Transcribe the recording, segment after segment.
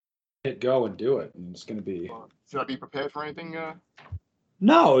hit go and do it, and it's going to be. Well, should I be prepared for anything?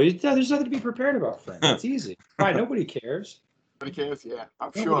 No, there's nothing to be prepared about, Frank. It's easy. Why? Nobody cares. Nobody cares? Yeah,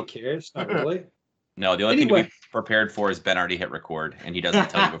 I'm Nobody sure. cares. Not really. No, the only thing to Anyway, be prepared for is Ben already hit record, and he doesn't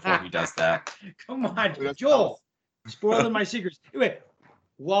tell you before he does that. Come on, That's- Joel. Spoiling my secrets. Anyway,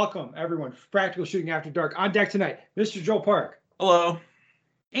 welcome everyone. Practical Shooting After Dark on deck tonight. Mr. Joel Park Hello.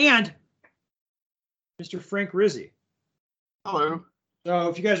 and Mr. Frank Rizzi. Hello. So,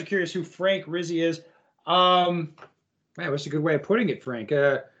 if you guys are curious who Frank Rizzi is, man, what's a good way of putting it, Frank?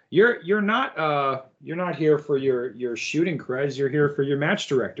 You're not here for your shooting creds. You're here for your match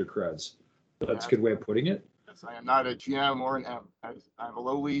director creds. That's a good way of putting it. Yes, I am not a GM or an M. I'm a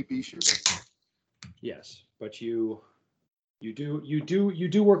lowly B shooter. Yes, but you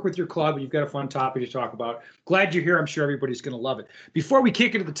do work with your club. You've got a fun topic to talk about. Glad you're here. I'm sure everybody's going to love it. Before we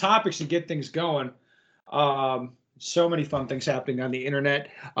kick into the topics and get things going, so many fun things happening on the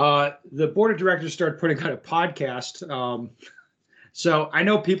internet. The board of directors started putting out a podcast. So I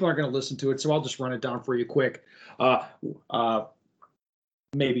know people aren't going to listen to it, so I'll just run it down for you quick.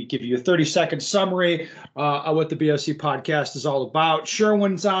 Maybe give you a 30-second summary of what the BOC podcast is all about.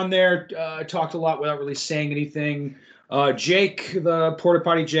 Sherwin's on there, talked a lot without really saying anything. Jake, the Porta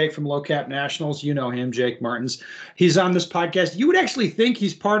Potty Jake from Low Cap Nationals, you know him, Jake Martins. He's on this podcast. You would actually think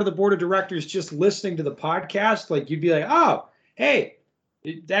he's part of the board of directors just listening to the podcast. Like you'd be like, oh, hey,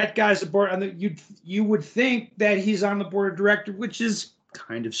 that guy's the board. And you would think that he's on the board of directors, which is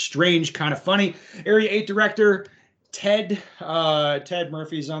kind of strange, kind of funny. Area 8 director Ted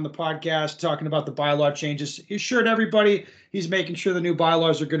Murphy's on the podcast talking about the bylaw changes. He assured everybody he's making sure the new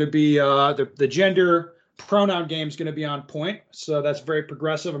bylaws are going to be the gender pronoun game is going to be on point. So that's very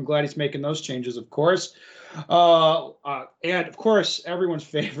progressive. I'm glad he's making those changes, of course. And of course, everyone's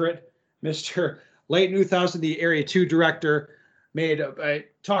favorite, Mr. Leighton Uthausen, the Area 2 director,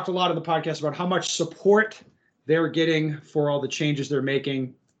 talked a lot in the podcast about how much support they were getting for all the changes they're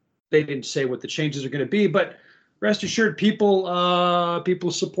making. They didn't say what the changes are going to be, but rest assured,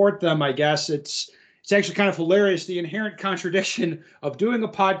 people support them. I guess it's actually kind of hilarious, the inherent contradiction of doing a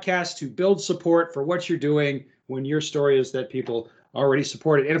podcast to build support for what you're doing when your story is that people already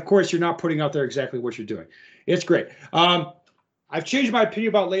support it. And of course, you're not putting out there exactly what you're doing. It's great. I've changed my opinion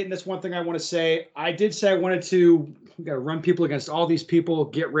about Leighton. That's one thing I want to say. I did say I wanted to run people against all these people,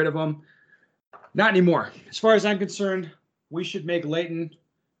 get rid of them. Not anymore. As far as I'm concerned, we should make Leighton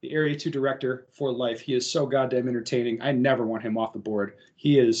the Area 2 director for life. He is so goddamn entertaining. I never want him off the board.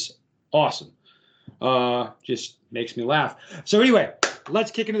 He is awesome. Just makes me laugh. So anyway,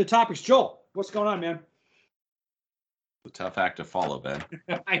 let's kick into the topics. Joel, what's going on, man? A tough act to follow, Ben.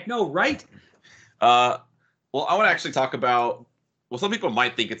 I know, right? Well, I want to actually talk about. Well, some people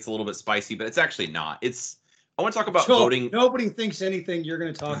might think it's a little bit spicy, but it's actually not. I want to talk about Joel, voting. Nobody thinks anything you're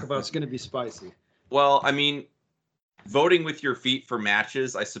going to talk about is going to be spicy. Well, I mean, voting with your feet for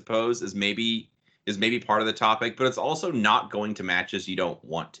matches, I suppose, is maybe part of the topic, but it's also not going to matches you don't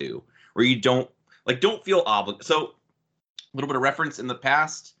want to, or you don't feel obligated. So, a little bit of reference in the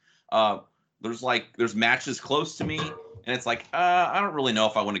past. There's matches close to me, and it's like, I don't really know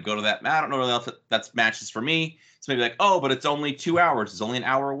if I want to go to that. I don't know if that's matches for me. It's maybe like, oh, but it's only 2 hours. It's only an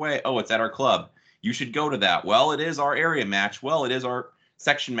hour away. Oh, it's at our club. You should go to that. Well, it is our area match. Well, it is our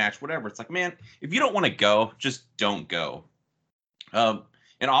section match, whatever. It's like, man, if you don't want to go, just don't go. And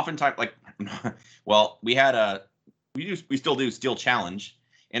oftentimes, like, well, we still do Steel Challenge,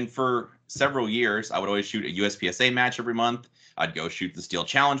 and for several years, I would always shoot a USPSA match every month. I'd go shoot the Steel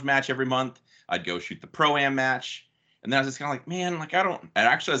Challenge match every month. I'd go shoot the Pro-Am match, and then I was just kind of like, man, like I don't. And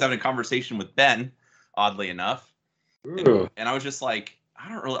actually, I was having a conversation with Ben, oddly enough, and I was just like, I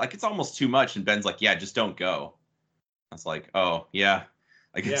don't really like. It's almost too much, and Ben's like, yeah, just don't go. I was like, oh yeah.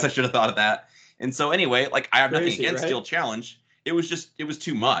 I guess I should have thought of that. And so anyway, like I have nothing against Steel Challenge. It was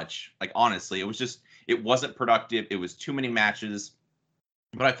too much. Like honestly, it wasn't productive. It was too many matches.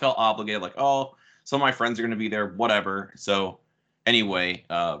 But I felt obligated, like, oh, some of my friends are gonna be there, whatever. So anyway,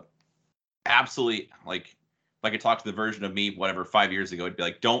 absolutely, like if I could talk to the version of me, whatever, 5 years ago, it'd be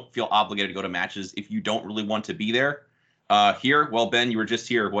like, don't feel obligated to go to matches if you don't really want to be there. Here, well, Ben, you were just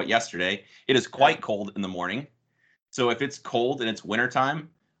here, yesterday? It is quite cold in the morning. So if it's cold and it's wintertime,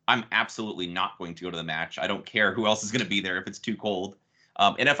 I'm absolutely not going to go to the match. I don't care who else is going to be there if it's too cold.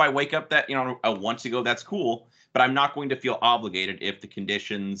 And if I wake up that, I want to go, that's cool. But I'm not going to feel obligated if the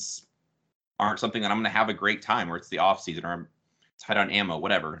conditions aren't something that I'm going to have a great time, or it's the off season, or I'm tight on ammo,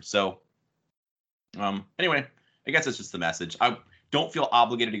 whatever. So anyway, I guess it's just the message. I don't feel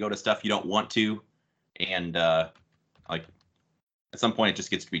obligated to go to stuff you don't want to. And like at some point it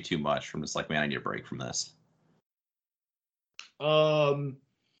just gets to be too much. I'm just like, man, I need a break from this.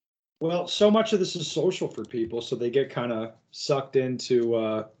 Well, so much of this is social for people, so they get kind of sucked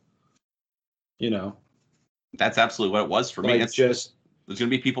into, you know, That's absolutely what it was for me. like It's just, there's going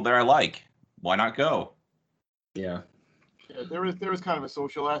to be people there I like. Why not go? yeah. Yeah, there is kind of a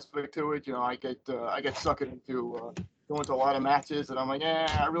social aspect to it. I get sucked into going to a lot of matches, and I'm like,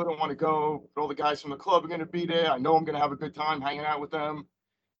 I really don't want to go. But all the guys from the club are going to be there. I know I'm going to have a good time hanging out with them.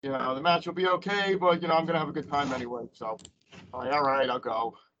 The match will be okay, but I'm going to have a good time anyway. So, I'm like, all right, I'll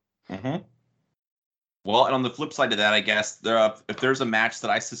go. Mm-hmm. Well, and on the flip side of that, I guess if there's a match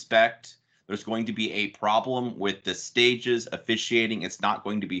that I suspect there's going to be a problem with the stages, officiating, it's not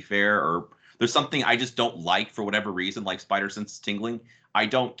going to be fair, or there's something I just don't like for whatever reason, like spider sense tingling. I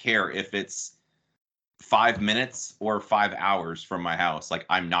don't care if it's 5 minutes or 5 hours from my house. Like,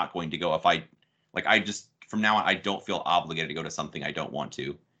 I'm not going to go if I just from now on I don't feel obligated to go to something I don't want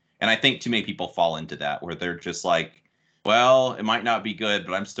to. And I think too many people fall into that where they're just like, well, it might not be good,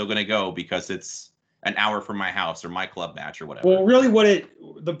 but I'm still going to go because it's an hour from my house or my club match or whatever. Well, really,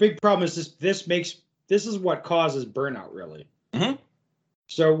 the big problem is this is what causes burnout, really. Mm-hmm.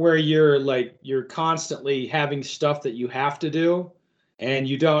 So where you're constantly having stuff that you have to do, and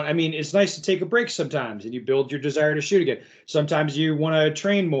you don't. I mean, it's nice to take a break sometimes, and you build your desire to shoot again. Sometimes you want to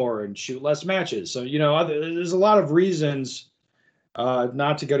train more and shoot less matches. So there's a lot of reasons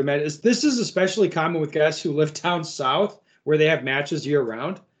not to go to matches. This is especially common with guys who live down south where they have matches year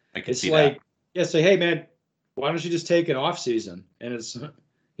round. I can It's see like, that. yeah, say, hey man, why don't you just take an off season? And it's,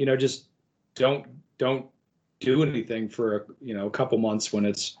 just don't do anything for a couple months when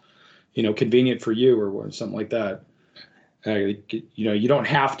it's, convenient for you or something like that. You don't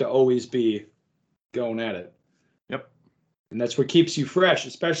have to always be going at it. Yep. And that's what keeps you fresh,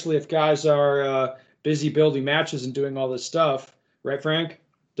 especially if guys are busy building matches and doing all this stuff, right, Frank?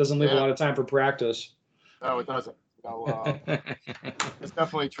 Doesn't leave a lot of time for practice. No, it doesn't. It's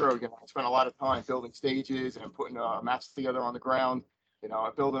definitely true. I spent a lot of time building stages and putting mats together on the ground.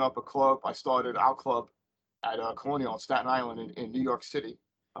 Building up a club. I started our club at Colonial on Staten Island in New York City.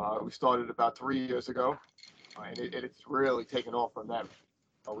 We started about 3 years ago, and it's really taken off from them.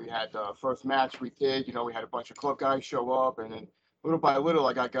 We had the first match we did. We had a bunch of club guys show up, and then little by little,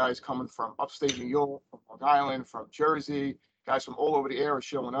 I got guys coming from upstate New York, from Long Island, from Jersey, guys from all over the area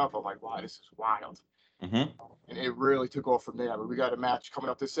showing up. I'm like, wow, this is wild. Mm-hmm. And it really took off from there. We got a match coming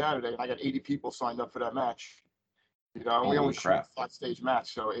up this Saturday, and I got 80 people signed up for that match. And we only shoot a 5-stage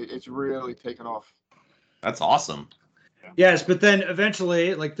match, so it's really taken off. That's awesome. Yes, but then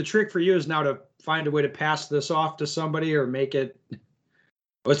eventually, like the trick for you is now to find a way to pass this off to somebody or make it.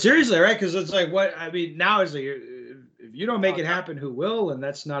 Well, seriously, right? Because it's like now is like, if you don't make it happen, who will? And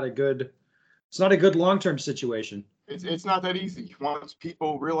that's not a good. It's not a good long-term situation. It's not that easy. Once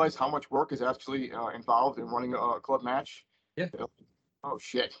people realize how much work is actually involved in running a club match, yeah. Oh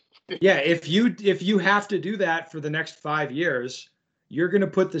shit. Yeah, if you have to do that for the next 5 years, you're gonna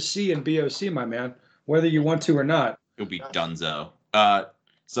put the C in BOC, my man, whether you want to or not. It'll be dunzo.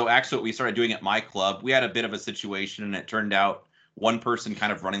 So actually, what we started doing at my club, we had a bit of a situation, and it turned out one person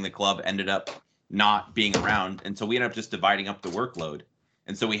kind of running the club ended up not being around, and so we ended up just dividing up the workload.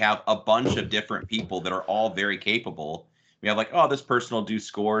 And so we have a bunch of different people that are all very capable. We have this person will do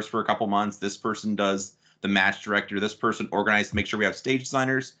scores for a couple months. This person does the match director. This person organized to make sure we have stage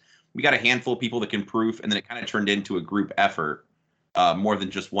designers. We got a handful of people that can proof, and then it kind of turned into a group effort, more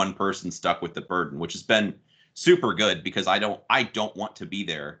than just one person stuck with the burden, which has been super good because I don't want to be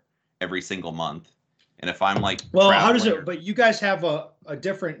there every single month. And if I'm like, well, how does it? But you guys have a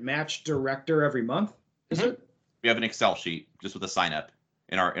different match director every month, is it? We have an Excel sheet just with a sign up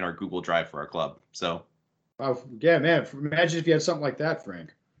in our Google Drive for our club. So, oh yeah, man! Imagine if you had something like that,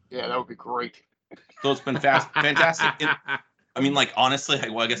 Frank. Yeah, that would be great. So it's been fantastic. Honestly,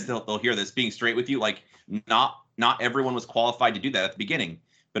 I guess they'll hear this. Being straight with you, not everyone was qualified to do that at the beginning,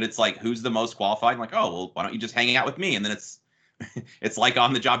 but it's like, who's the most qualified? I'm like, oh well, why don't you just hang out with me? And then it's like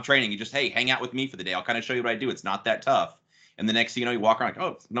on the job training. You just, hey, hang out with me for the day. I'll kind of show you what I do. It's not that tough. And the next thing you know, you walk around like,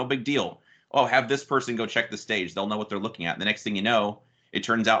 oh, no big deal. Oh, have this person go check the stage. They'll know what they're looking at. And the next thing you know, it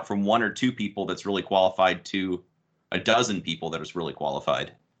turns out from 1 or 2 people that's really qualified to a dozen people that is really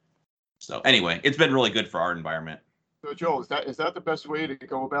qualified. So anyway, it's been really good for our environment. So Joel, is that the best way to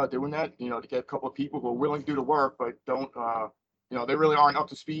go about doing that? To get a couple of people who are willing to do the work, but don't, they really aren't up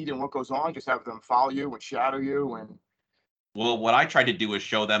to speed in what goes on. Just have them follow you and shadow you. And well, what I tried to do was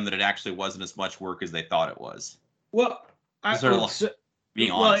show them that it actually wasn't as much work as they thought it was. Well,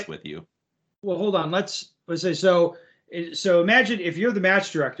 being honest with you. Well, hold on. Let's say so. So imagine if you're the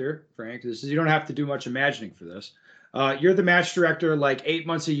match director, Frank. You don't have to do much imagining for this. You're the match director. Like 8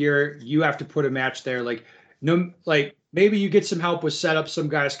 months a year, you have to put a match there. maybe you get some help with setup. Some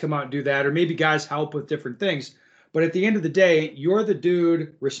guys come out and do that, or maybe guys help with different things. But at the end of the day, you're the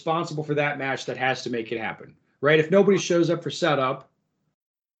dude responsible for that match that has to make it happen, right? If nobody shows up for setup,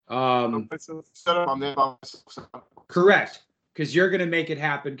 Set up on there by myself. correct, because you're going to make it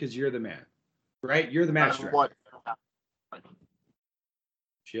happen because you're the man, right? You're the match director. What?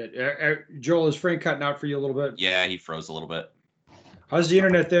 Shit. Joel, is Frank cutting out for you a little bit? Yeah, he froze a little bit. How's the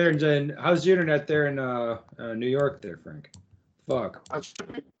internet there? And how's the internet there in New York there, Frank? Fuck. That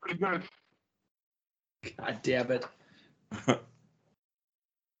should be pretty good. God damn it.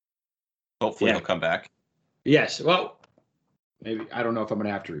 Hopefully Yeah. he'll come back. Yes. Well, maybe I don't know if I'm going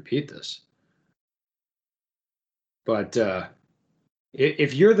to have to repeat this. But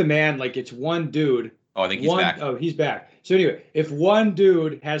if you're the man, like it's one dude. Oh, I think he's back. Oh, he's back. So anyway, if one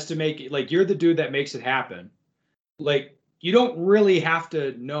dude has to make it, like you're the dude that makes it happen, like you don't really have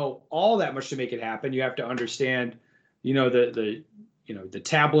to know all that much to make it happen. You have to understand, the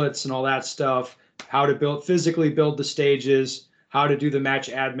tablets and all that stuff, how to physically build the stages, how to do the match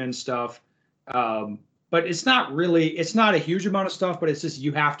admin stuff. But it's not a huge amount of stuff, but it's just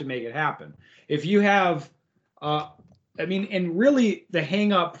you have to make it happen. If you have, and really the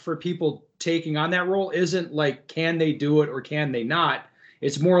hang up for people taking on that role isn't like, can they do it or can they not?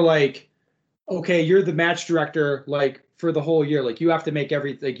 It's more like, okay, you're the match director, like for the whole year, like you have to make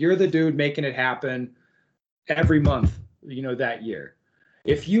everything, like you're the dude making it happen every month, that year.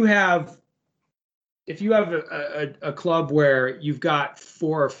 If you have a club where you've got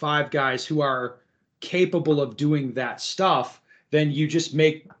 4 or 5 guys who are capable of doing that stuff, then you just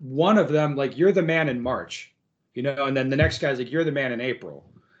make one of them like you're the man in March, and then the next guy's like you're the man in April.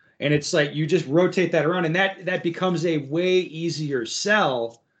 And it's like you just rotate that around, and that becomes a way easier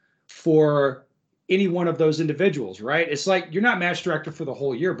sell for any one of those individuals, right? It's like you're not match director for the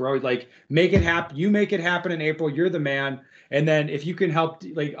whole year, bro. Like make it happen. You make it happen in April. You're the man. And then if you can help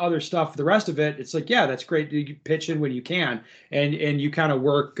like other stuff, the rest of it, it's like, yeah, that's great. You pitch in when you can, and you kind of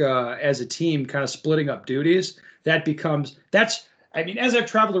work as a team, kind of splitting up duties. As I've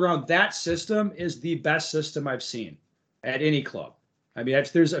traveled around, that system is the best system I've seen at any club. I mean,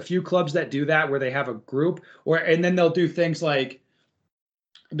 there's a few clubs that do that where they have a group, and then they'll do things like,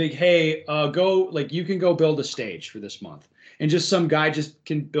 hey, you can go build a stage for this month, and just some guy just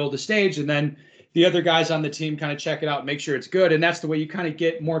can build a stage, and then the other guys on the team kind of check it out, make sure it's good, and that's the way you kind of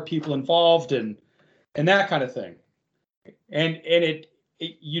get more people involved and that kind of thing. And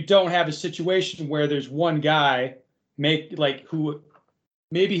you don't have a situation where there's one guy who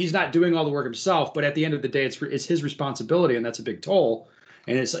maybe he's not doing all the work himself, but at the end of the day, it's his responsibility, and that's a big toll.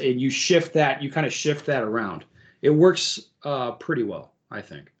 And you kind of shift that around. It works pretty well, I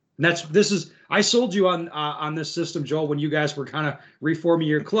think. And I sold you on this system, Joel, when you guys were kind of reforming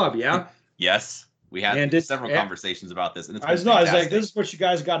your club, yeah. Yes, we had several conversations about this, and I was like, this is what you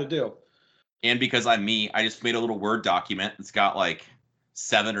guys got to do. And because I'm me, I just made a little Word document. It's got like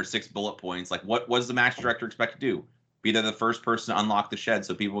 7 or 6 bullet points. Like, what does the match director expect to do? Be there the first person to unlock the shed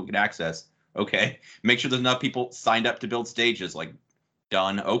so people get access. Okay. Make sure there's enough people signed up to build stages. Like,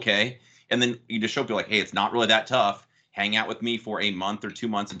 done. Okay. And then you just show people like, hey, it's not really that tough. Hang out with me for a month or 2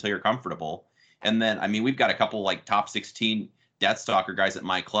 months until you're comfortable. And then, we've got a couple like top 16 Deathstalker guys at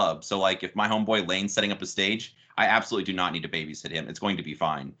my club. So like if my homeboy Lane's setting up a stage, I absolutely do not need to babysit him. It's going to be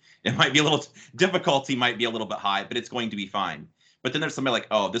fine. It might be a little difficulty might be a little bit high, but it's going to be fine. But then there's somebody like,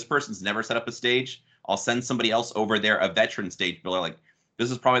 oh, this person's never set up a stage. I'll send somebody else over there, a veteran stage builder. Like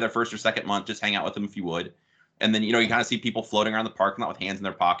this is probably their first or second month. Just hang out with them if you would. And then, you kind of see people floating around the parking lot with hands in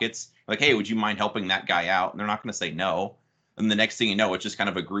their pockets. Like, hey, would you mind helping that guy out? And they're not going to say no. And the next thing you know, it's just kind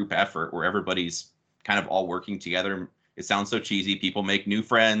of a group effort where everybody's kind of all working together. It sounds so cheesy. People make new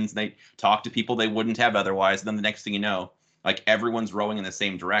friends. They talk to people they wouldn't have otherwise. And then the next thing you know, like everyone's rowing in the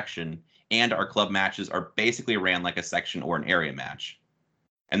same direction. And our club matches are basically ran like a section or an area match.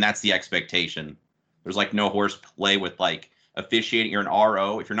 And that's the expectation. There's like no horseplay with like officiating. You're an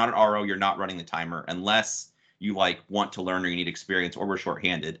RO. If you're not an RO, you're not running the timer unless you like want to learn or you need experience or we're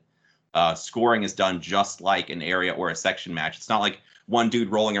shorthanded. Scoring is done just like an area or a section match. It's not like one dude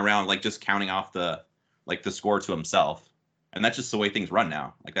rolling around like just counting off the score to himself. And that's just the way things run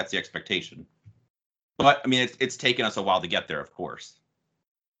now. Like that's the expectation. But it's taken us a while to get there, of course.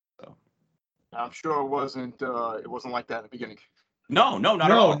 So I'm sure it wasn't like that in the beginning. No, not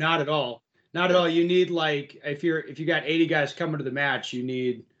at all. Not at all. Not at all. You need like if you got 80 guys coming to the match, you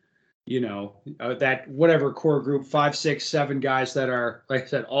need that whatever core group, 5, 6, 7 guys that are, like I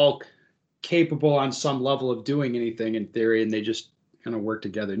said, all capable on some level of doing anything in theory, and they just kind of work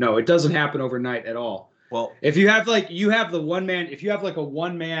together. No, it doesn't happen overnight at all. Well, if you have like a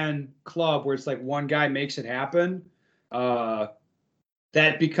one man club where it's like one guy makes it happen,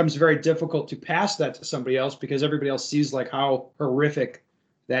 that becomes very difficult to pass that to somebody else because everybody else sees like how horrific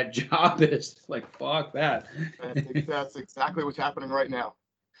that job is. Like, fuck that. I think that's exactly what's happening right now.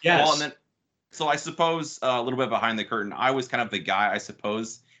 Yes. Well, and then, so I suppose a little bit behind the curtain, I was kind of the guy, I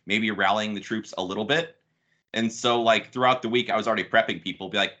suppose, maybe rallying the troops a little bit. And so, like, throughout the week, I was already prepping people,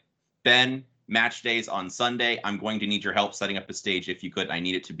 be like, Ben, match days on Sunday. I'm going to need your help setting up a stage if you could. I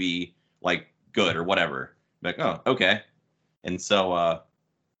need it to be, like, good or whatever. Like, oh, okay. And so,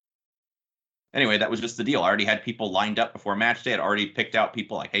 anyway, that was just the deal. I already had people lined up before match day. I'd already picked out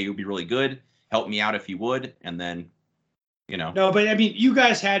people like, hey, you'll be really good. Help me out if you would. And then, you know. No, but I mean, you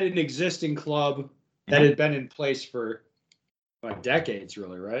guys had an existing club that had been in place for decades,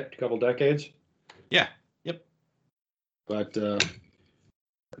 really, right? A couple decades. Yeah. Yep. But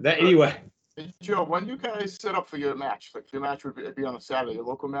that anyway. Hey, Joe, when do you guys set up for your match? Like, your match would be on a Saturday, your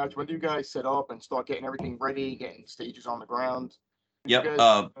local match. When do you guys set up and start getting everything ready, getting stages on the ground?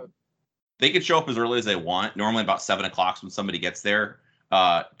 Yep. They could show up as early as they want. Normally about 7 o'clock when somebody gets there.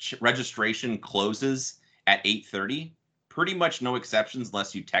 Registration closes at 8:30. Pretty much no exceptions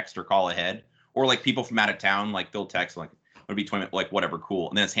unless you text or call ahead. Or like people from out of town, like they'll text like it'll be 20 minutes, like whatever, cool.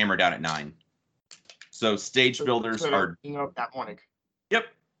 And then it's hammered down at 9. So stage builders are that morning. Yep.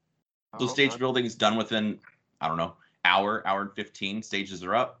 So Oh, stage okay. building's done within, I don't know, hour and 15. Stages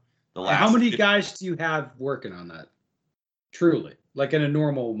are up. The last How many guys do you have working on that? Truly, like in a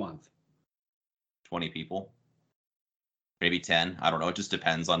normal month. 20 people, maybe 10. I don't know. It just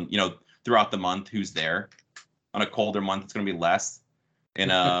depends on, throughout the month who's there. On a colder month, it's going to be less. In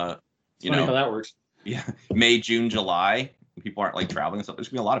Funny how that works. Yeah, May, June, July, people aren't like traveling and stuff. There's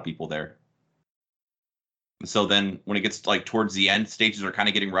going to be a lot of people there. So then when it gets like towards the end, stages are kind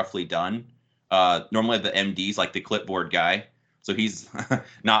of getting roughly done. Normally the MD's like the clipboard guy. So he's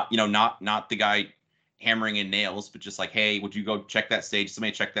not the guy hammering in nails, but just like, hey, would you go check that stage?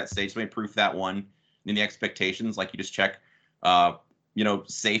 Somebody check that stage. Somebody proof that one. And the expectations, like you just check,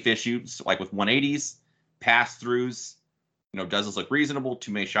 safe issues like with 180s, pass throughs. Does this look reasonable?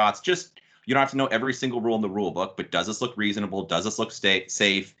 Too many shots. Just you don't have to know every single rule in the rule book, but does this look reasonable? Does this look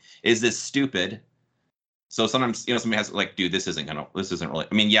safe? Is this stupid? So sometimes somebody has like, dude, this isn't really.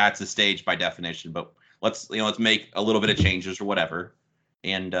 I mean, yeah, it's a stage by definition, but let's make a little bit of changes or whatever.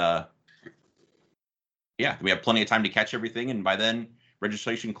 And yeah, we have plenty of time to catch everything. And by then,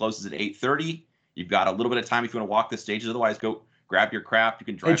 registration closes at 8:30. You've got a little bit of time if you want to walk the stages. Otherwise, go grab your craft. You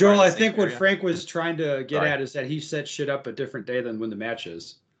can drive. Hey, Joel, I think what Frank was trying to get at is that he set shit up a different day than when the match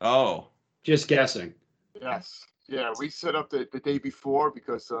is. Oh. Just guessing. Yes. Yeah, we set up the day before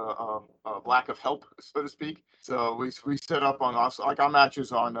because of lack of help, so to speak. So we set up on us, like our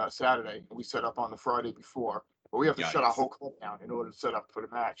matches on Saturday. We set up on the Friday before. But we have to shut our whole club down in order to set up for the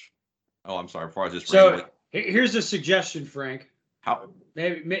match. Oh, I'm sorry. Before I just here's a suggestion, Frank. How?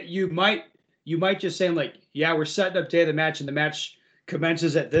 Maybe you might just say like, yeah, we're setting up day of the match, and the match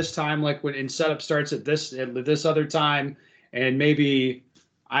commences at this time, like when setup starts at this other time, and maybe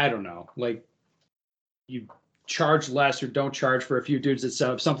I don't know, like you charge less or don't charge for a few dudes that set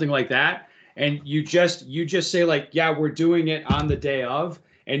up, something like that, and you just say like, yeah, we're doing it on the day of,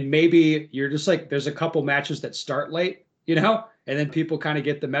 and maybe you're just like, there's a couple matches that start late, and then people kind of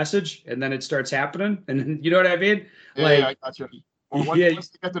get the message, and then it starts happening, and then, you know what I mean? Yeah, like, yeah, I got you. Well, once you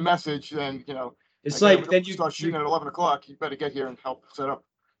get the message, then it's like then you start shooting at 11 o'clock. You better get here and help set up.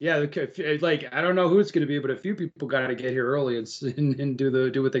 Yeah, like I don't know who it's going to be, but a few people got to get here early and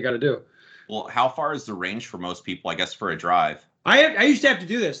do what they got to do. Well, how far is the range for most people? I guess for a drive. I used to have to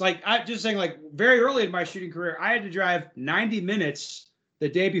do this. Like I just saying, like very early in my shooting career, I had to drive 90 minutes the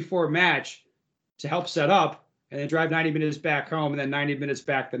day before match to help set up, and then drive 90 minutes back home, and then 90 minutes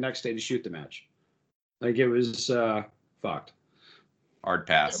back the next day to shoot the match. Like it was fucked. Hard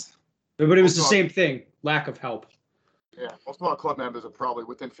pass. Yeah. But it was the same thing. Lack of help. Yeah, most of our club members are probably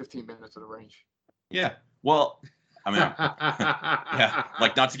within 15 minutes of the range. Yeah. Well, I mean, yeah,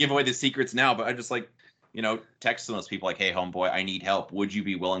 like not to give away the secrets now, but I just like, text those people like, hey, homeboy, I need help. Would you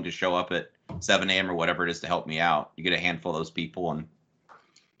be willing to show up at 7 a.m. or whatever it is to help me out? You get a handful of those people.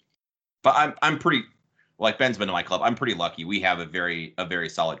 But I'm pretty, like Ben's been to my club. I'm pretty lucky. We have a very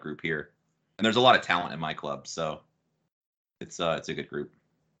solid group here, and there's a lot of talent in my club. So it's a good group.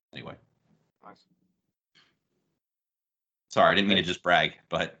 Anyway. Nice. Sorry, I didn't mean to just brag,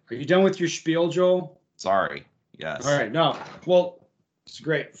 but. Are you done with your spiel, Joel? Sorry. Yes. All right. No. Well, it's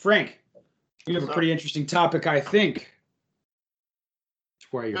great. Frank, you have a pretty interesting topic, I think.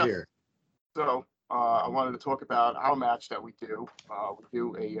 That's why you're here. So I wanted to talk about our match that we do. We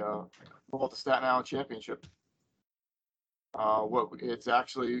do a called the Staten Island Championship. What it's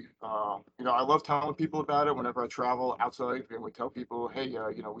actually, I love telling people about it whenever I travel outside, and we tell people, hey,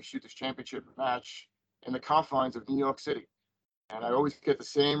 we shoot this championship match in the confines of New York City. And I always get the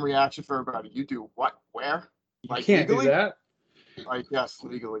same reaction from everybody. You do what? Where? You Like can't do legally? that. Like, yes,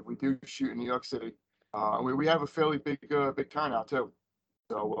 legally. We do shoot in New York City. We have a fairly big turnout too.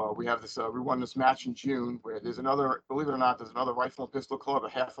 So we have this. We won this match in June where there's another. Believe it or not, there's another rifle and pistol club a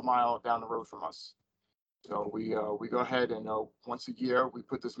half a mile down the road from us. So we go ahead and once a year we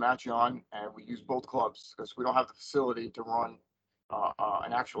put this match on and we use both clubs because we don't have the facility to run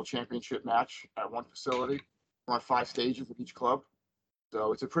an actual championship match at one facility. Run 5 stages at each club.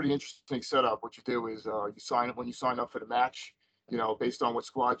 So it's a pretty interesting setup. What you do is you sign up when you sign up for the match. Based on what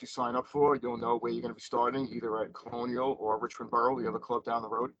squad you sign up for, you'll know where you're going to be starting, either at Colonial or Richmond Borough, the other club down the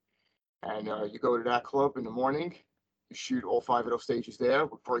road. And you go to that club in the morning. You shoot all 5 of those stages there.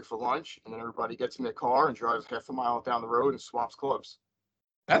 We break for lunch, and then everybody gets in their car and drives half a mile down the road and swaps clubs.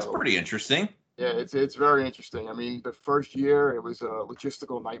 That's So, pretty interesting. yeah, it's very interesting. I mean, the first year it was a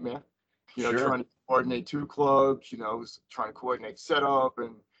logistical nightmare. Sure. Trying to coordinate 2 clubs, trying to coordinate setup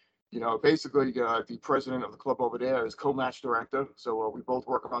and, basically the president of the club over there is co-match director. So we both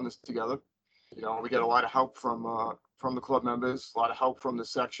work on this together. We get a lot of help from the club members, a lot of help from the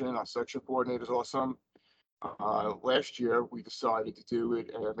section. Our section coordinator is awesome. Last year we decided to do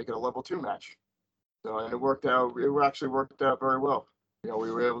it and make it a level 2 match. So, and it actually worked out very well.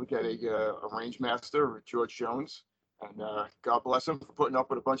 We were able to get a range master, George Jones, and God bless him for putting up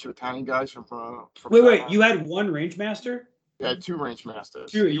with a bunch of Italian guys from. Wait, you had one range master? Yeah, 2 range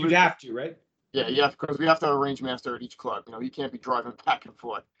masters. Two, you'd have to, right? Yeah, because we have to have a range master at each club. He can't be driving back and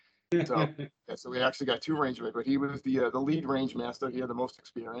forth. So, yeah, so we actually got 2 range masters, but he was the lead range master. He had the most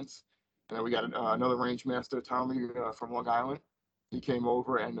experience. And then we got another range master, Tommy from Long Island. He came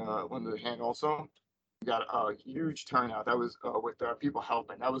over and lended a hand also. We got a huge turnout. That was with people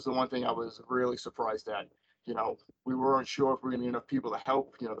helping. That was the one thing I was really surprised at. We weren't sure if we were going to get enough people to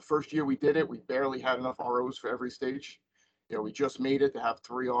help. The first year we did it, we barely had enough ROs for every stage. We just made it to have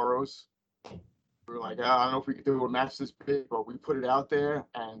 3 ROs. We were like, I don't know if we could do a match this big, but we put it out there,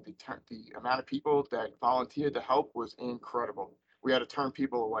 and the amount of people that volunteered to help was incredible. We had to turn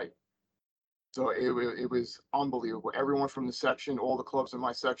people away. So it was unbelievable. Everyone from the section, all the clubs in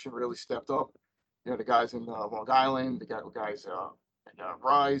my section really stepped up. The guys in Long Island, the guys in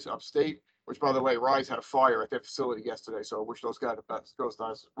Rise, upstate. Which, by the way, Rise had a fire at their facility yesterday. So I wish those guys the best.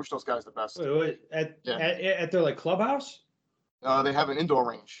 Wish those guys the best. Wait, at their like clubhouse? They have an indoor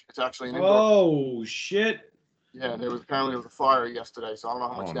range. It's actually an indoor. Oh shit! Yeah, and there was a fire yesterday. So I don't know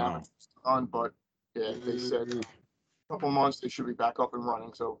how much damage was done, but yeah, they said a couple months they should be back up and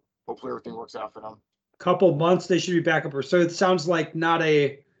running. So hopefully everything works out for them. Couple months they should be back up. So it sounds like not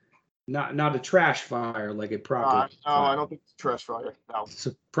a trash fire, like a proper. No, I don't think it's a trash fire. No, it's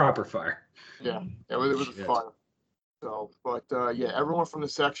a proper fire. Yeah, it was a fire. So, but yeah, everyone from the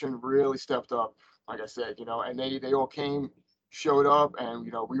section really stepped up. Like I said, and they all came, showed up,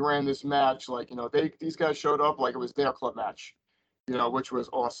 and we ran this match like these guys showed up like it was their club match, which was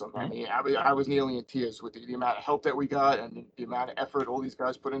awesome. I mean, I was nearly in tears with the amount of help that we got and the amount of effort all these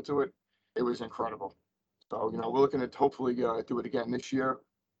guys put into it. It was incredible. So we're looking to hopefully do it again this year.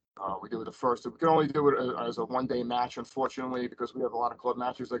 We do it the first. We can only do it as a 1-day match, unfortunately, because we have a lot of club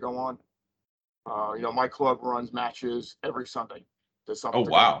matches that go on. My club runs matches every Sunday. There's something. Oh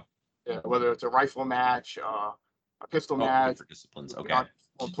wow! Yeah, whether it's a rifle match, a pistol match, different disciplines. Okay.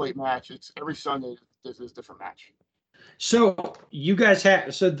 Or plate match. It's every Sunday. There's a different match. So you guys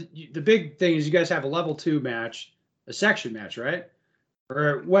have the big thing is you guys have a level 2 match, a section match, right?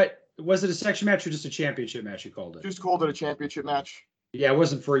 Or what was it? A section match or just a championship match? You called it? Just called it a championship match. Yeah, it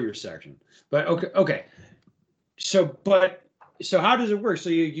wasn't for your section, but okay. So how does it work? So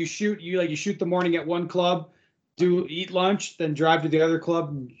you shoot the morning at one club, eat lunch, then drive to the other club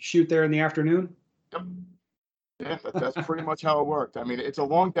and shoot there in the afternoon? Yep. Yeah, that's pretty much how it worked. I mean, it's a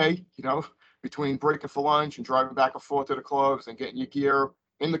long day, between breaking for lunch and driving back and forth to the clubs and getting your gear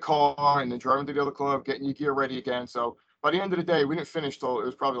in the car and then driving to the other club, getting your gear ready again. So by the end of the day, we didn't finish till it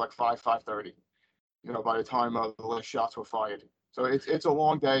was probably like 5:30, by the time the last shots were fired. So it's a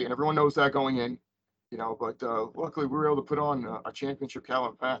long day, and everyone knows that going in, but luckily we were able to put on a championship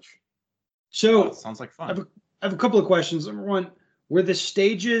caliber match. So sounds like fun. I have a couple of questions. Number one, were the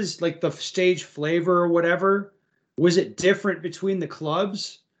stages, like the stage flavor or whatever, was it different between the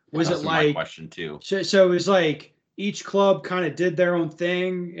clubs? Was it like my question too? So it was like each club kind of did their own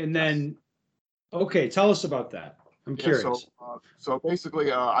thing, and then okay, tell us about that. I'm curious. So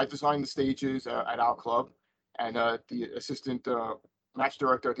basically, I designed the stages at our club, and the assistant match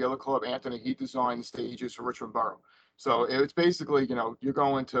director at the other club, Anthony, he designed the stages for Richmond Borough. So it's basically, you're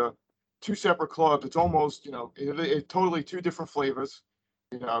going to two separate clubs. It's almost, it's totally two different flavors,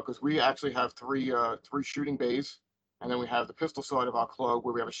 because we actually have three shooting bays, and then we have the pistol side of our club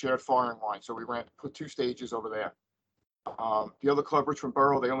where we have a shared firing line. So we put two stages over there. The other club, Richmond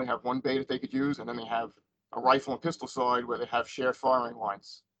Borough, they only have one bay that they could use, and then they have a rifle and pistol side where they have shared firing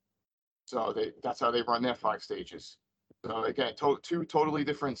lines. So that's how they run their 5 stages. So again, two totally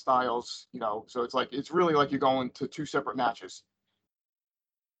different styles, so it's really like you're going to two separate matches.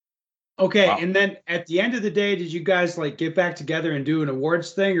 Okay, Wow. and then at the end of the day, did you guys like get back together and do an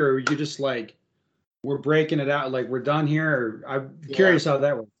awards thing, or were you just like, we're breaking it out, like we're done here? Or I'm curious how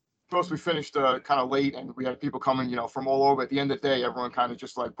that went. First, we finished kind of late, and we had people coming, from all over. At the end of the day, everyone kind of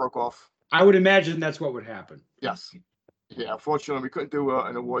just like broke off. I would imagine that's what would happen. Yes. Yeah, unfortunately, we couldn't do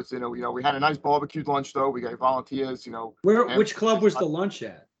an awards dinner. We had a nice barbecued lunch, though. We got volunteers, Which club was the lunch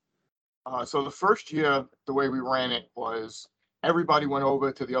at? So the first year, the way we ran it was everybody went over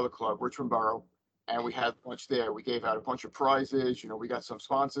to the other club, Richmond Borough, and we had lunch there. We gave out a bunch of prizes. We got some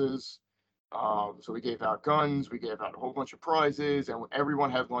sponsors. So we gave out guns. We gave out a whole bunch of prizes, and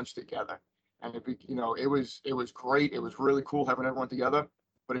everyone had lunch together. And it was great. It was really cool having everyone together.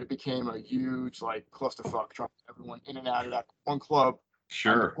 But it became a huge like clusterfuck trying to get everyone in and out of that one club.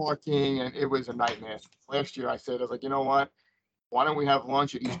 Sure. Parking, and it was a nightmare. Last year I said, I was like, you know what? Why don't we have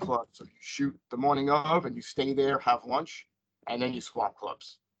lunch at each club? So you shoot the morning of and you stay there, have lunch, and then you swap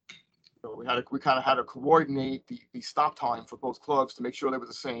clubs. So we kind of had to coordinate the stop time for both clubs to make sure they were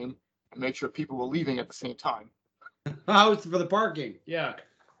the same and make sure people were leaving at the same time. Oh, it's for the parking. Yeah.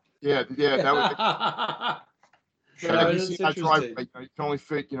 Yeah, that was Sure, you see that driveway, you can only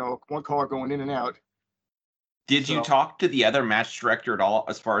fit, one car going in and out. Did you talk to the other match director at all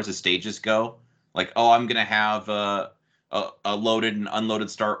as far as the stages go? Like, oh, I'm gonna have a loaded and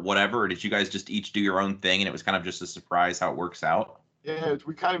unloaded start, whatever. Or did you guys just each do your own thing, and it was kind of just a surprise how it works out? Yeah,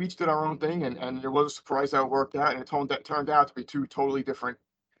 we kind of each did our own thing, and it was a surprise how it worked out, and it turned out to be two totally different.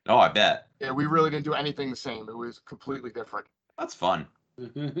 Oh, I bet. Yeah, we really didn't do anything the same. It was completely different. That's fun.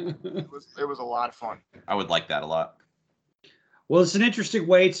 It was a lot of fun. I would like that a lot. Well, it's an interesting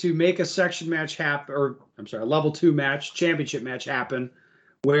way to make a section match happen, or I'm sorry, a level 2 match, championship match happen,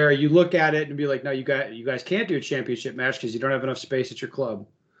 where you look at it and be like, no, you guys can't do a championship match because you don't have enough space at your club.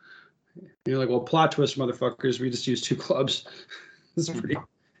 And you're like, well, plot twist, motherfuckers. We just use 2 clubs. It's pretty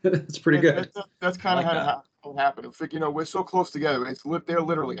good. That's kind of how it happened. We're so close together. They're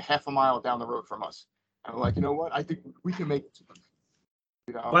literally a half a mile down the road from us. And we're like, you know what? I think we can make it.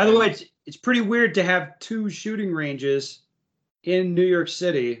 By the way, it's pretty weird to have 2 shooting ranges in New York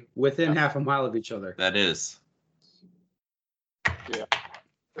City within half a mile of each other. That is. Yeah.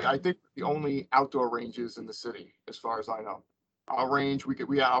 I think the only outdoor ranges in the city, as far as I know. Our range,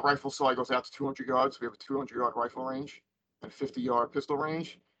 our rifle side goes out to 200 yards. We have a 200-yard rifle range and a 50-yard pistol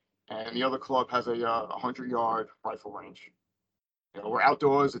range. And the other club has a 100-yard rifle range. We're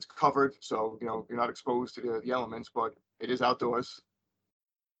outdoors. It's covered, so you're not exposed to the elements, but it is outdoors.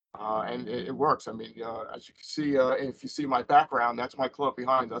 And it works. I mean, as you can see, if you see my background, that's my club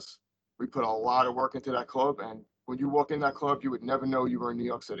behind us. We put a lot of work into that club, and when you walk in that club, you would never know you were in New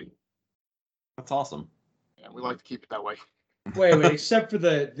York City. That's awesome. And we like to keep it that way. Wait, except for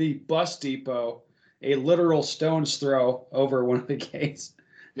the bus depot, a literal stone's throw over one of the gates.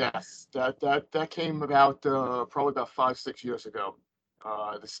 Yes, that came about probably about 5-6 years ago.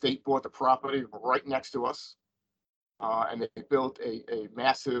 The state bought the property right next to us. And they built a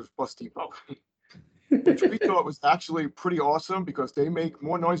massive bus depot, which we thought was actually pretty awesome because they make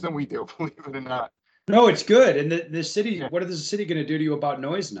more noise than we do, believe it or not. No, it's good. And the city, what is the city going to do to you about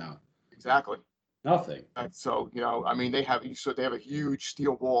noise now? Exactly. Nothing. And so, I mean, they have a huge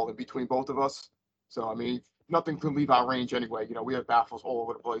steel wall in between both of us. So, I mean, nothing can leave our range anyway. We have baffles all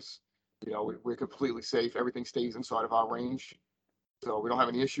over the place. We're completely safe. Everything stays inside of our range. So we don't have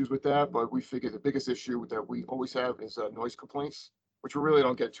any issues with that, but we figure the biggest issue that we always have is noise complaints, which we really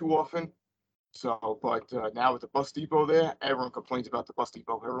don't get too often. So, but now with the bus depot there, everyone complains about the bus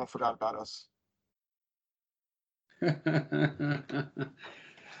depot. Everyone forgot about us.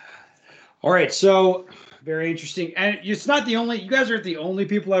 All right, so very interesting. And it's not you guys aren't the only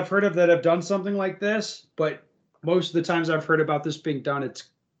people I've heard of that have done something like this, but most of the times I've heard about this being done, it's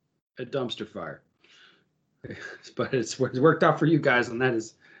a dumpster fire. But it's worked out for you guys, and that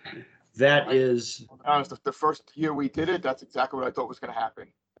is. To be honest, the first year we did it, that's exactly what I thought was going to happen.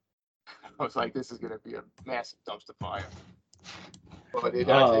 I was like, this is going to be a massive dumpster fire. But it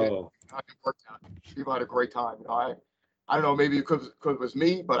worked out. People had a great time. I don't know, maybe because it was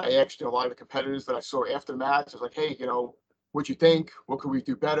me, but I asked a lot of the competitors that I saw after the match. I was like, hey, what'd you think? What could we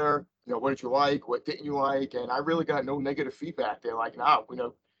do better? You know, what did you like? What didn't you like? And I really got no negative feedback. They're like, nah, you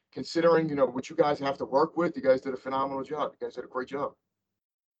know, considering, you know, what you guys have to work with, you guys did a phenomenal job. You guys did a great job.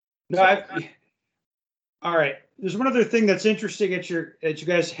 No, So, all right. There's one other thing that's interesting at you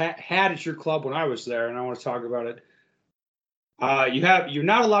guys had at your club when I was there, and I want to talk about it. You're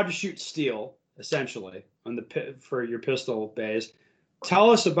not allowed to shoot steel essentially on for your pistol bays.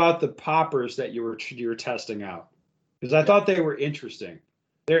 Tell us about the poppers that you were testing out, because I thought they were interesting.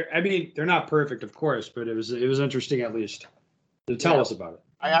 They're not perfect, of course, but it was interesting at least. So tell us about it.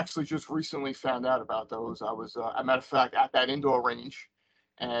 I actually just recently found out about those. I was, as a matter of fact, at that indoor range,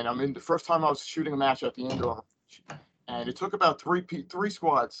 and I'm in the first time I was shooting a match at the indoor range, and it took about three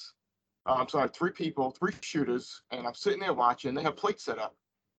squads. I'm sorry, 3 people, 3 shooters, and I'm sitting there watching. They have plates set up,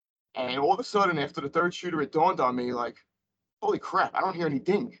 and all of a sudden, after the 3rd shooter, it dawned on me like, holy crap, I don't hear any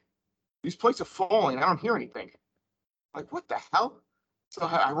ding. These plates are falling. I don't hear anything. Like, what the hell? So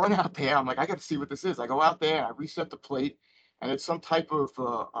I run out there. I'm like, I got to see what this is. I go out there. I reset the plate, and it's some type of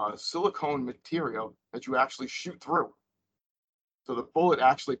silicone material that you actually shoot through. So the bullet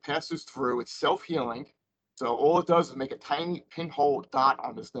actually passes through. It's self-healing. So all it does is make a tiny pinhole dot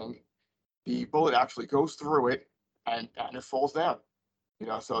on this thing. The bullet actually goes through it, and it falls down. You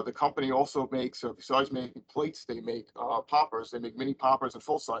know, so the company also makes, besides making plates, they make poppers. They make mini poppers and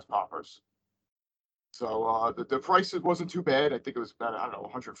full-size poppers. So the price wasn't too bad. I think it was about, I don't know,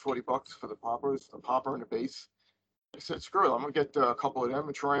 $140 for the poppers, the popper and the base. I said, screw it, I'm gonna get a couple of them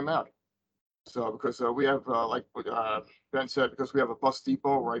and try them out. So because we have, like Ben said, because we have a bus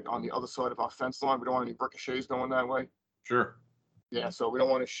depot right on the other side of our fence line, we don't want any ricochets going that way. Sure. Yeah, so we don't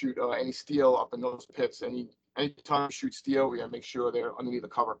want to shoot any steel up in those pits. Anytime we shoot steel, we gotta make sure they're underneath the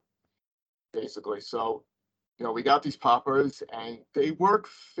cover, basically. So, you know, we got these poppers and they work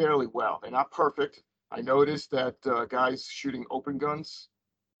fairly well. They're not perfect. I noticed that guys shooting open guns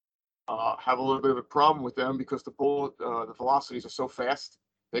have a little bit of a problem with them because the bullet, the velocities are so fast.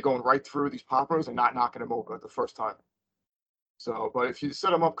 They're going right through these poppers and not knocking them over the first time. So, but if you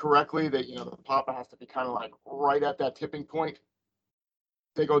set them up correctly, that, you know, the popper has to be kind of like right at that tipping point.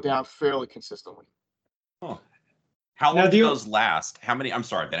 They go down fairly consistently. Oh. How long do those last? How many? I'm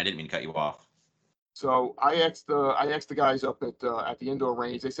sorry, Ben. I didn't mean to cut you off. So I asked the guys up at the indoor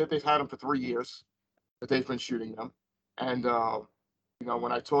range. They said they've had them for 3 years, that they've been shooting them. And you know,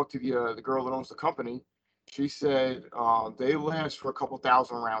 when I talked to the girl that owns the company, she said they last for a couple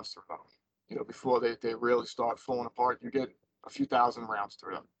thousand rounds through them. You know, before they really start falling apart, you get a few thousand rounds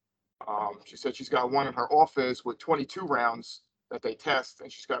through them. She said she's got one in her office with 22 rounds that they test,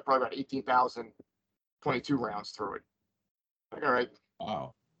 and she's got probably about 18,000 22 rounds through it. Like, all right.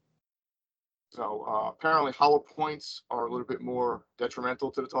 Wow. So apparently hollow points are a little bit more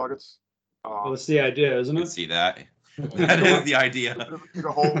detrimental to the targets. Well, that's the idea, isn't You it? can see that. That is the idea. Dig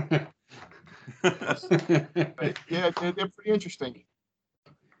a hole. Yeah, they're pretty interesting.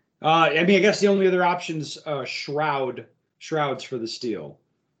 I guess the only other options, shrouds for the steel.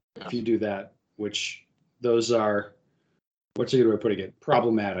 Yeah. If you do that, which those are, what's a good way of putting it?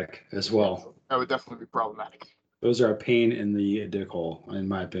 Problematic as well. That would definitely be problematic. Those are a pain in the dick hole, in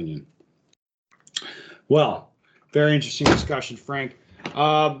my opinion. Well, very interesting discussion, Frank.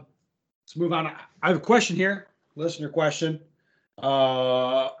 Let's move on. I have a question here, listener question.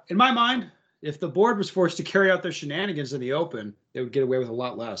 In my mind, if the board was forced to carry out their shenanigans in the open, they would get away with a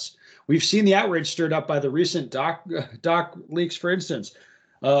lot less. We've seen the outrage stirred up by the recent doc leaks, for instance.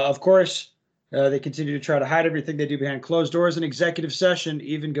 Of course, they continue to try to hide everything they do behind closed doors in executive session,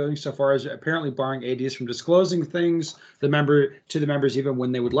 even going so far as apparently barring ADs from disclosing things to the members even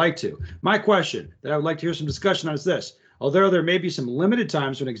when they would like to. My question that I would like to hear some discussion on is this. Although there may be some limited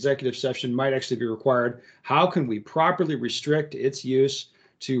times when executive session might actually be required, how can we properly restrict its use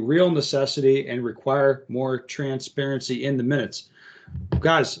to real necessity and require more transparency in the minutes?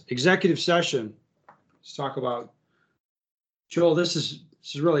 Guys, executive session, let's talk about, Joel, this is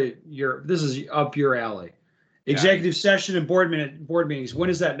really up your alley. Executive session and board meetings,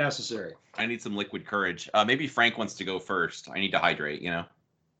 when is that necessary? I need some liquid courage. Maybe Frank wants to go first. I need to hydrate, you know?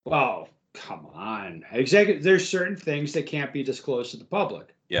 Oh, come on. There's certain things that can't be disclosed to the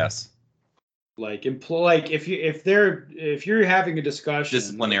public. Yes. Like if you're having a discussion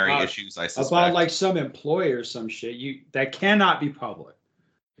disciplinary issues, I suspect, about like some employer or some shit, that cannot be public.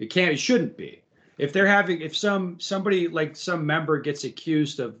 It shouldn't be. If somebody like some member gets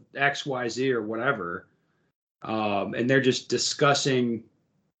accused of XYZ or whatever, and they're just discussing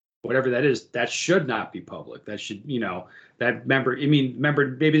whatever that is, that should not be public. That should, that member, maybe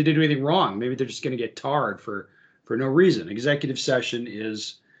they didn't do anything wrong. Maybe they're just going to get tarred for no reason. Executive session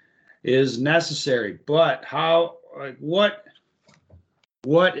is necessary, but how like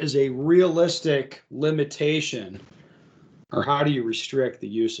what is a realistic limitation, or how do you restrict the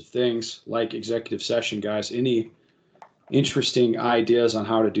use of things like executive session, guys? Any interesting ideas on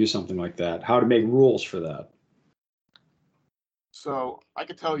how to do something like that? How to make rules for that? So I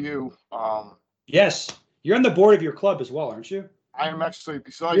could tell you, Yes, you're on the board of your club as well, aren't you? I am actually,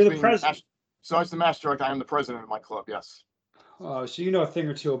 You're the president. besides the master director, I am the president of my club. Yes. So you know a thing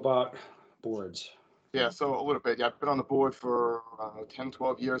or two about boards. Yeah, so a little bit. Yeah, I've been on the board for 10,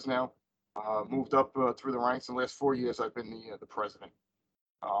 12 years now. Moved up through the ranks in the last 4 years. I've been the president.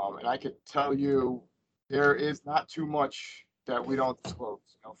 And I could tell you there is not too much that we don't disclose.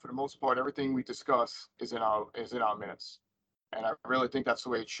 You know, for the most part, everything we discuss is in our minutes. And I really think that's the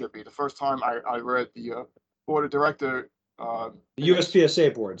way it should be. The first time I read the board of director The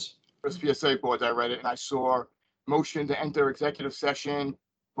USPSA boards. USPSA boards, I read it and I saw motion to enter executive session,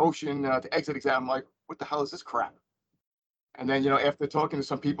 motion to exit exam. I'm like, what the hell is this crap? And then, after talking to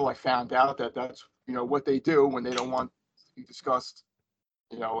some people, I found out that that's, what they do when they don't want to be discussed,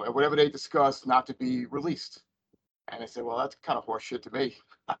 whatever they discuss not to be released. And I said, well, that's kind of horseshit to me.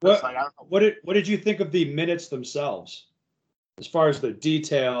 What, like, I don't know. what did you think of the minutes themselves? As far as the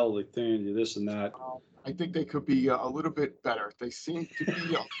detail, like this and that. I think they could be a little bit better. They seem to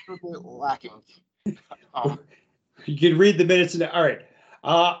be a little bit lacking. You can read the minutes and all right.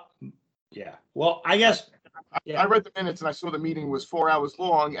 Yeah. Well, I guess. Yeah. I read the minutes and I saw the meeting was 4 hours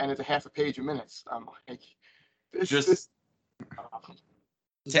long and it's a half a page of minutes. I'm like,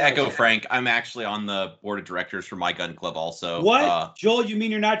 to echo Frank, I'm actually on the board of directors for my gun club also. What? Joel, you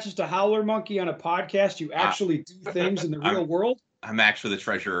mean you're not just a howler monkey on a podcast? You actually do things in the real world? I'm actually the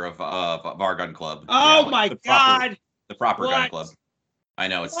treasurer of our gun club. Oh, my God. The proper gun club. I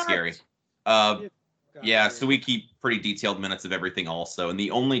know, it's scary. Yeah, so we keep pretty detailed minutes of everything also. And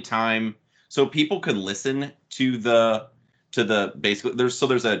the only time, so people can listen to the basically,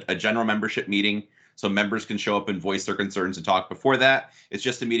 there's a general membership meeting. So members can show up and voice their concerns and talk. Before that, it's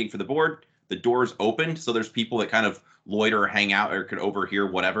just a meeting for the board. The door's open, so there's people that kind of loiter or hang out or could overhear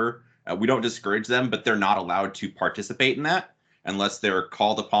whatever. We don't discourage them, but they're not allowed to participate in that unless they're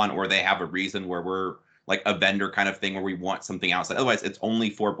called upon or they have a reason where we're like a vendor kind of thing where we want something outside. Otherwise, it's only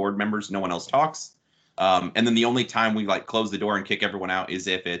for board members. No one else talks. And then the only time we like close the door and kick everyone out is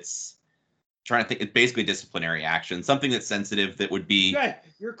if it's trying to think. It's basically disciplinary action, something that's sensitive that would be. Okay.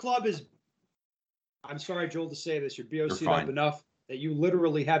 Your club is. I'm sorry, Joel, to say this. You're BOC'd up enough that you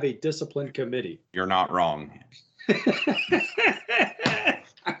literally have a discipline committee. You're not wrong.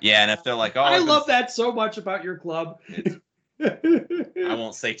 Yeah, and if they're like, "Oh, I love that so much about your club." I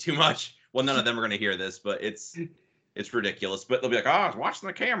won't say too much. Well, none of them are going to hear this, but it's ridiculous. But they'll be like, "Oh, I was watching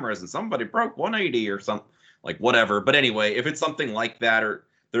the cameras and somebody broke 180 or something," like whatever. But anyway, if it's something like that, or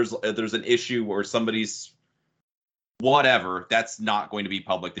there's an issue or somebody's whatever, that's not going to be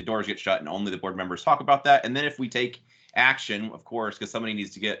public. The doors get shut and only the board members talk about that. And then if we take action, of course, because somebody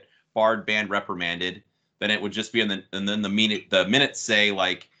needs to get barred, banned, reprimanded, then it would just be and then the minutes say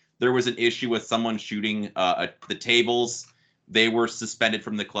like there was an issue with someone shooting the tables. They were suspended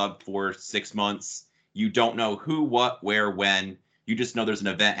from the club for 6 months. You don't know who, what, where, when. You just know there's an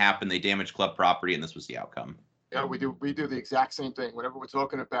event happened. They damaged club property, and this was the outcome. Yeah, we do the exact same thing. Whenever we're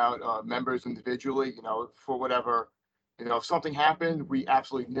talking about members individually, for whatever, if something happened, we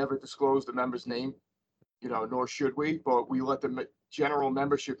absolutely never disclose the member's name, nor should we. But we let the general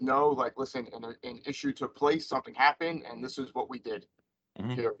membership know, like, listen, an issue took place, something happened, and this is what we did.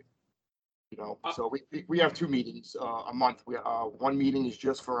 Period. So we have 2 meetings a month. One meeting is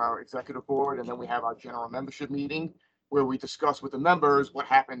just for our executive board, and then we have our general membership meeting where we discuss with the members what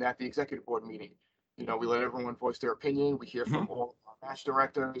happened at the executive board meeting. We let everyone voice their opinion. We hear from all our match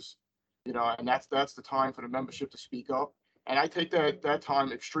directors, and that's the time for the membership to speak up. And I take that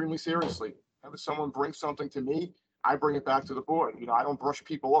time extremely seriously. If someone brings something to me, I bring it back to the board. I don't brush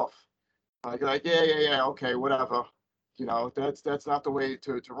people off. Like yeah, okay, whatever. That's not the way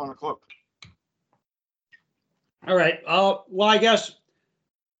to run a club. All right. Well, I guess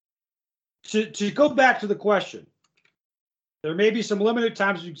to go back to the question, there may be some limited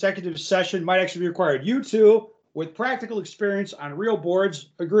times executive session might actually be required. You two, with practical experience on real boards,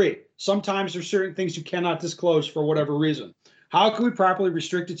 agree. Sometimes there's certain things you cannot disclose for whatever reason. How can we properly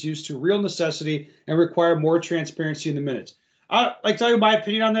restrict its use to real necessity and require more transparency in the minutes? Like tell you my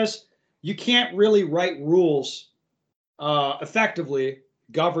opinion on this. You can't really write rules effectively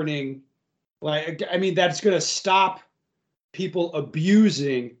governing. That's going to stop people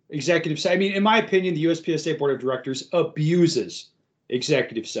abusing executive session. In my opinion, the USPSA Board of Directors abuses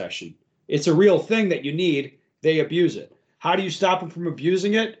executive session. It's a real thing that you need. They abuse it. How do you stop them from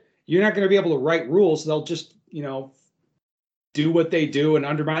abusing it? You're not going to be able to write rules. They'll just do what they do and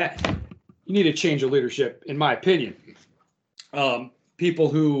undermine it. You need to change the leadership, in my opinion. People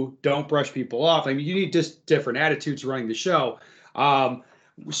who don't brush people off. I mean, you need just different attitudes running the show.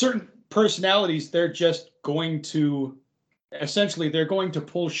 Certain personalities, they're just going to, essentially, they're going to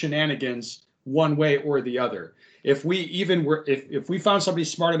pull shenanigans one way or the other. If we found somebody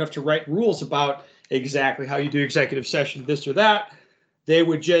smart enough to write rules about exactly how you do executive session, this or that, they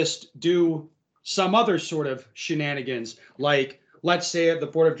would just do some other sort of shenanigans. Like, let's say the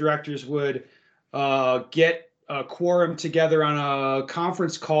board of directors would get a quorum together on a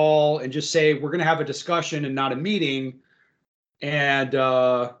conference call and just say, we're going to have a discussion and not a meeting. And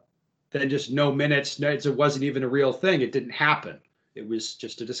then just no minutes. It wasn't even a real thing. It didn't happen. It was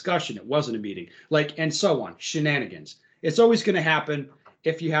just a discussion. It wasn't a meeting, and so on. Shenanigans. It's always going to happen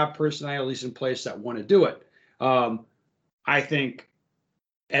if you have personalities in place that want to do it. I think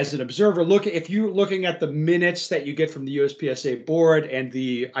as an observer, if you're looking at the minutes that you get from the USPSA board and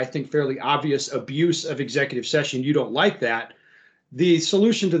the, I think, fairly obvious abuse of executive session, you don't like that. The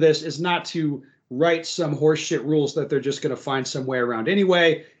solution to this is not to write some horseshit rules that they're just going to find some way around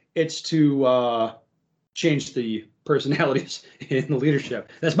anyway. It's to change the personalities in the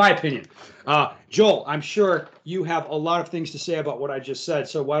leadership. That's my opinion. Joel, I'm sure you have a lot of things to say about what I just said,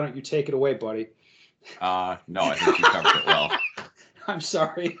 so why don't you take it away, buddy? No, I think you covered it well. I'm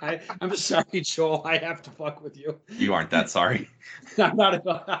sorry. I'm sorry, Joel. I have to fuck with you. You aren't that sorry. I'm not at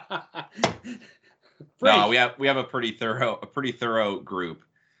all. No, we have a pretty thorough group.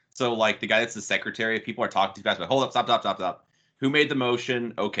 So like the guy that's the secretary, if people are talking too fast, like, hold up, stop. Who made the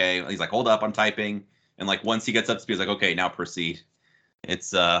motion? Okay. He's like, hold up, I'm typing. And like once he gets up to speed, he's like, okay, now proceed. It's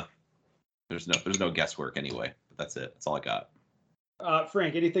there's no guesswork anyway. But that's it. That's all I got.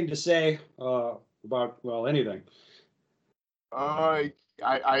 Frank, anything to say about anything? I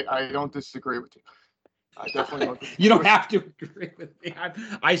don't disagree with you. I definitely don't. You don't have to agree with me.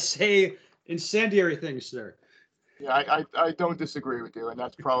 I say incendiary things, sir. Yeah, I don't disagree with you, and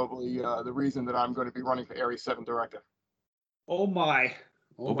that's probably the reason that I'm going to be running for Area 7 director. Oh my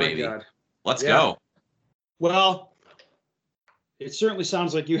baby. God. Let's go. Well, it certainly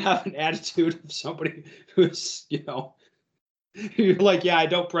sounds like you have an attitude of somebody who's, you're like, yeah, I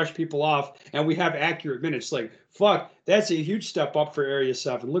don't brush people off, and we have accurate minutes. Like, fuck, that's a huge step up for Area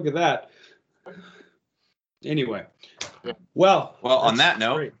 7. Look at that. Anyway, well, on that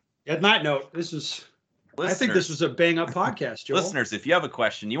note, great. At that note, I think this was a bang-up podcast, Joel. Listeners, if you have a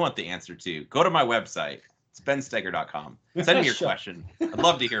question you want the answer to, go to my website. It's bensteger.com. Send me your question. I'd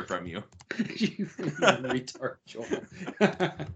love to hear from you. You retard, Joel.